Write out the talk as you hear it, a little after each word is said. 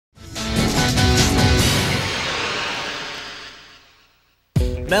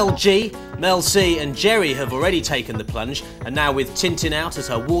Mel G, Mel C and Jerry have already taken the plunge, and now with Tintin out at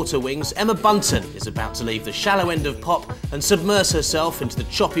her water wings, Emma Bunton is about to leave the shallow end of pop and submerge herself into the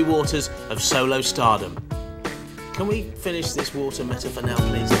choppy waters of solo stardom. Can we finish this water metaphor now,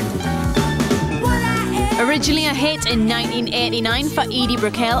 please? Originally a hit in 1989 for Edie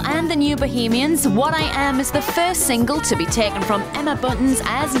Brickell and the New Bohemians, What I Am is the first single to be taken from Emma Bunton's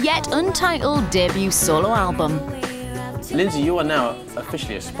as yet untitled debut solo album. Lindsay, you are now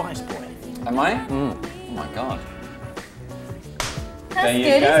officially a Spice Boy. Am I? Oh my God. That's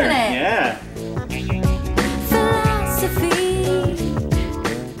good, isn't it? Yeah.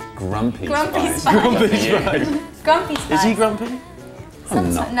 Grumpy Spice. Grumpy Spice. Grumpy Spice. Is he grumpy?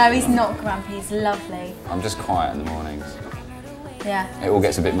 No, he's not grumpy. He's lovely. I'm just quiet in the mornings. Yeah. It all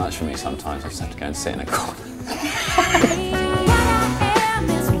gets a bit much for me sometimes. I just have to go and sit in a corner.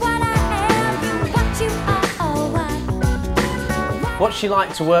 What's she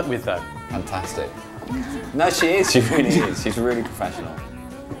like to work with, though? Fantastic. No, she is. She really is. She's really professional.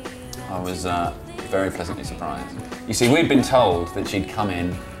 I was very pleasantly surprised. You see, we'd been told that she'd come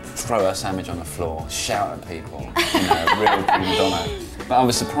in, throw her sandwich on the floor, shout at people, you know, real prima donna. But I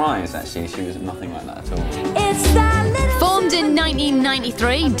was surprised, actually, she was nothing like that at all. Formed in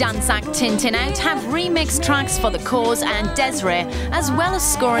 1993, dance act Tintin Out have remixed tracks for The Cause and Desiree, as well as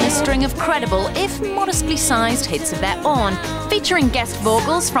scoring a string of credible, if modestly sized, hits of their own, featuring guest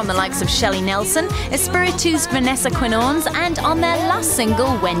vocals from the likes of Shelley Nelson, Espiritu's Vanessa Quinones, and on their last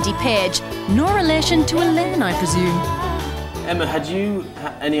single, Wendy Page. No relation to Elaine, I presume. Emma, had you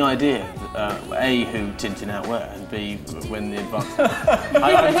any idea, A, who Tintin Out were, and B, when the advance...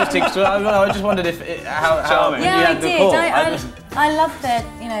 I just wondered if how when you had the call. I love the,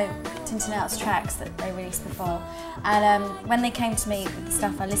 you know, Tintin Out's tracks that they released before, and when they came to me with the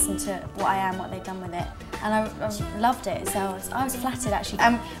stuff, I listened to What I Am, what they'd done with it, and I loved it. So I was flattered, actually.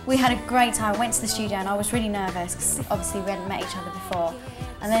 We had a great time. I went to the studio and I was really nervous because obviously we hadn't met each other before,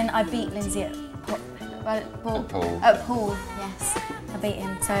 and then I beat Lindsay at Paul, yes, I beat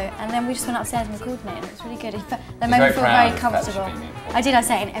him. So, and then we just went upstairs and recorded it, and it was really good. They made me feel very comfortable. I did. I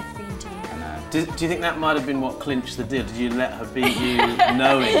say it in every interview. Do you think that might have been what clinched the deal? Did you let her beat you,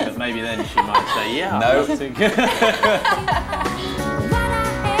 knowing that maybe then she might say, "Yeah"? No.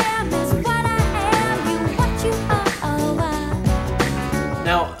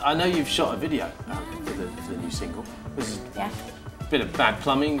 Now, I know you've shot a video for the new single. Yeah. Bit of bad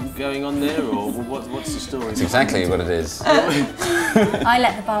plumbing going on there, or what's the story? That's exactly what it is. I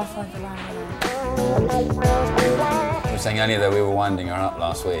let the bar find the line. I was saying earlier that we were winding her up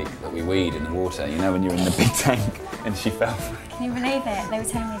last week, that we weed in the water, you know, when you're in the big tank, and she fell for it. Can you believe it? They were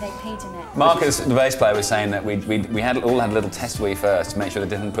telling me they peed in it. Marcus, the bass player, was saying that we all had a little test wee first to make sure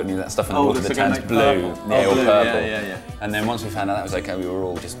they didn't put any of that stuff in the water that turns blue, or purple. Yeah. And then once we found out that was okay, we were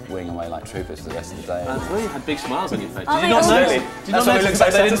all just weeing away like troopers for the rest of the day. Well, you had big smiles on your face. Oh, Did you not notice? That's why we look so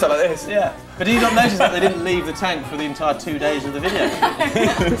sensitive like this. Yeah. But did you not notice that they didn't leave the tank for the entire 2 days of the video?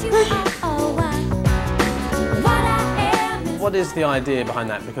 What is the idea behind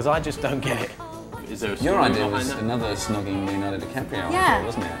that? Because I just don't get it. Is there a story Your idea behind was that? another snogging Leonardo DiCaprio, Yeah,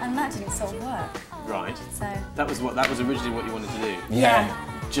 wasn't it? and that didn't sort of work. Right. So That was originally what you wanted to do. yeah.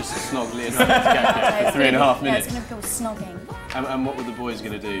 Just snog Leonardo DiCaprio for 3.5 minutes. Yeah, it's going to be called snogging. And what were the boys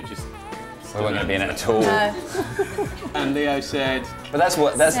going to do? Just We weren't going to be in it at all. No. And Leo said. But that's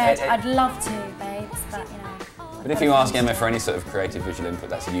what I'd love to, babes, but you know. But if you ask Emma for any sort of creative visual input,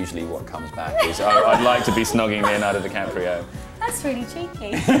 that's usually what comes back. Is I'd like to be snogging Leonardo DiCaprio. That's really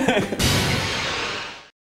cheeky.